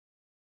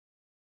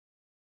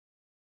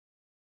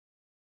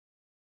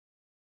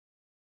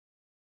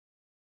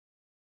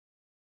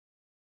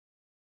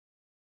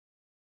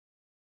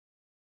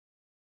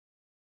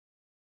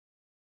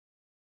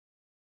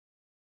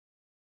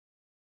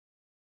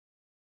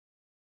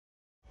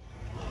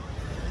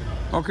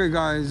Okay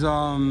guys,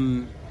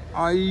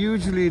 I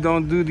usually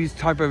don't do these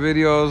type of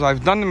videos.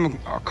 I've done them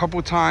a couple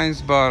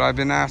times, but I've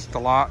been asked a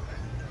lot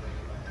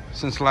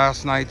since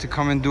last night to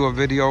come and do a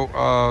video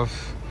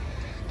of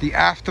the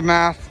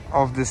aftermath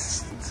of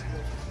this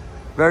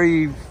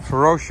very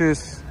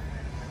ferocious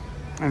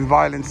and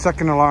violent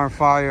second alarm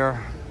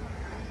fire,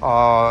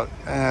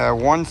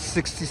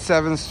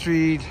 167th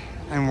Street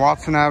and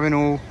Watson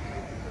Avenue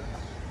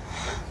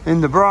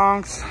in the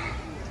Bronx.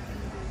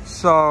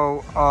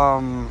 So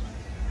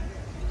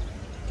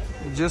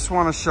just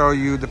want to show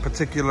you the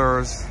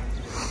particulars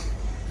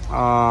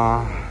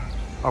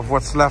of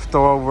what's left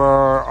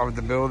over of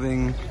the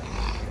building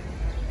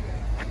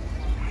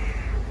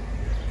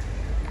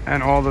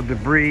and all the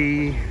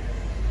debris,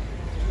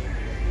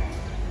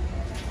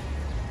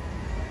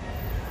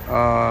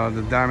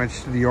 the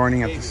damage to the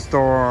awning at the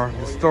store.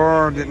 The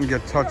store didn't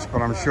get touched,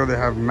 but I'm sure they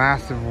have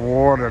massive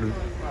water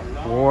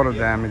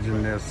damage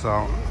in there.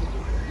 So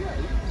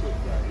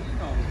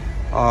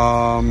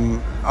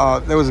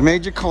there was a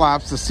major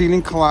collapse. The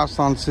ceiling collapsed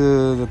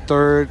onto the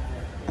third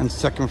and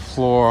second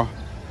floor,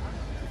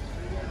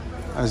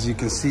 as you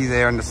can see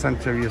there in the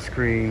center of your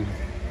screen.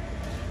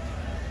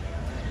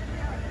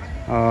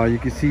 You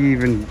can see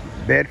even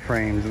bed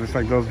frames. It looks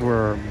like those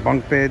were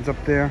bunk beds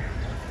up there.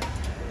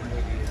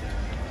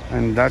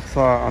 And that's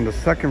on the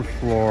second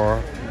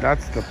floor.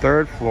 That's the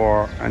third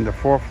floor, and the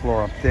fourth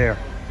floor up there.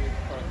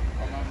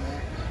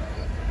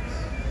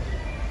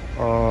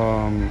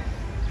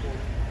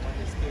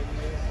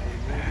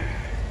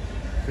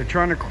 They're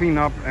trying to clean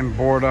up and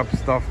board up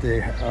stuff.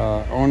 The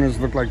owners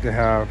look like they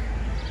have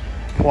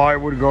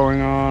plywood going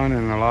on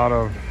and a lot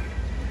of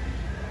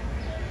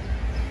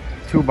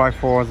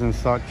 2x4s and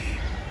such.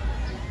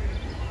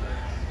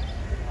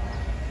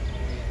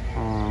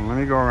 Let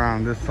me go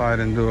around this side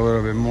and do a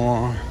little bit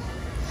more.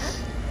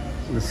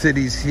 The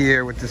city's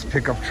here with this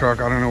pickup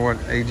truck. I don't know what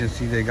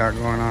agency they got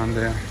going on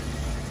there.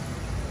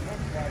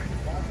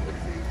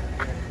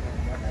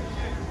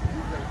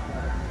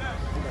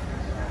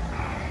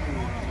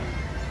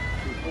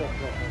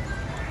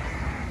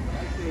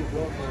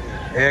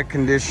 Air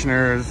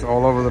conditioners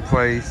all over the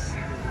place,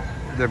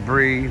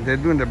 debris. They're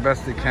doing the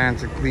best they can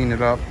to clean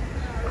it up.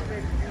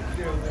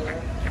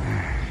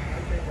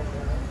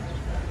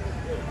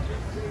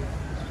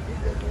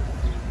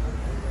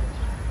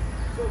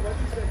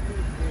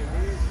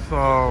 So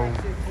all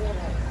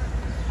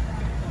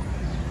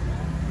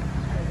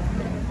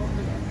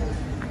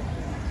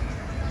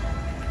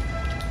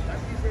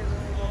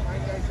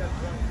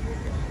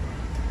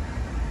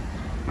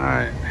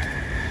right,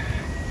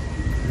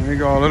 let me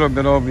go a little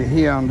bit over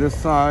here on this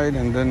side,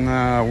 and then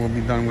we'll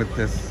be done with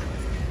this.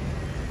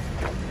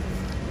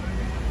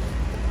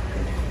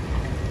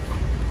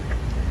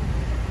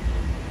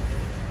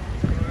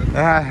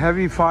 They had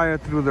heavy fire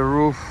through the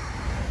roof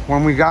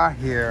when we got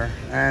here,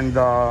 and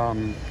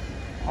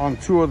on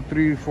 2 or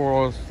 3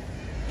 floors.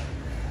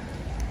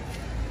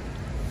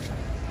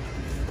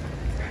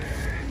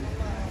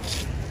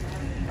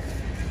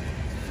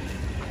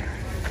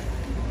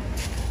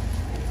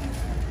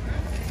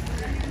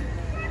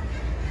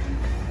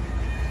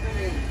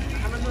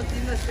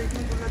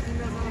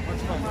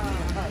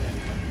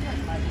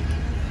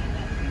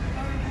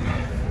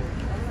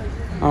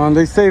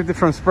 They saved it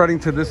from spreading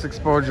to this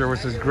exposure,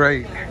 which is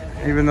great.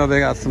 Even though they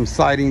got some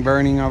siding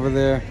burning over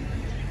there,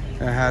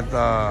 they had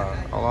a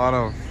lot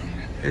of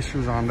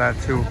issues on that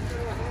too.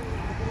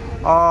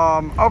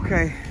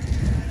 Okay,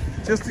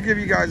 just to give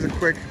you guys a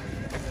quick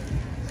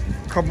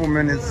couple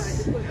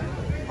minutes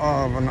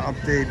of an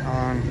update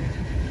on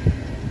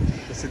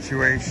the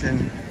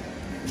situation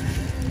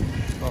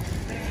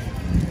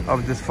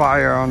of this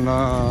fire on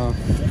the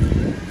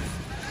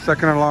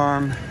second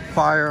alarm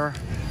fire,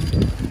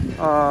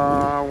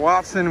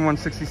 Watson,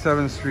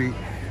 167th Street.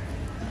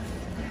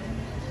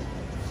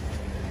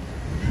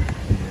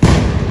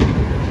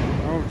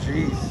 Oh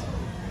geez,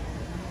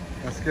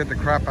 that scared the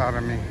crap out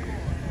of me.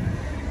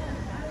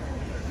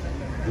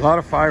 A lot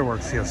of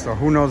fireworks here, so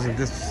who knows if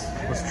this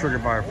was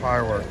triggered by a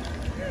firework.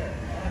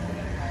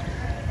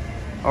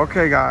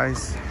 Okay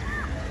guys,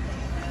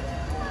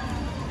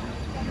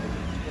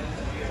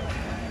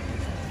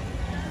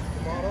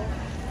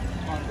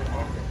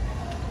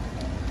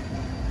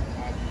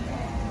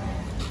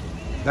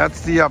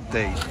 that's the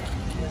update.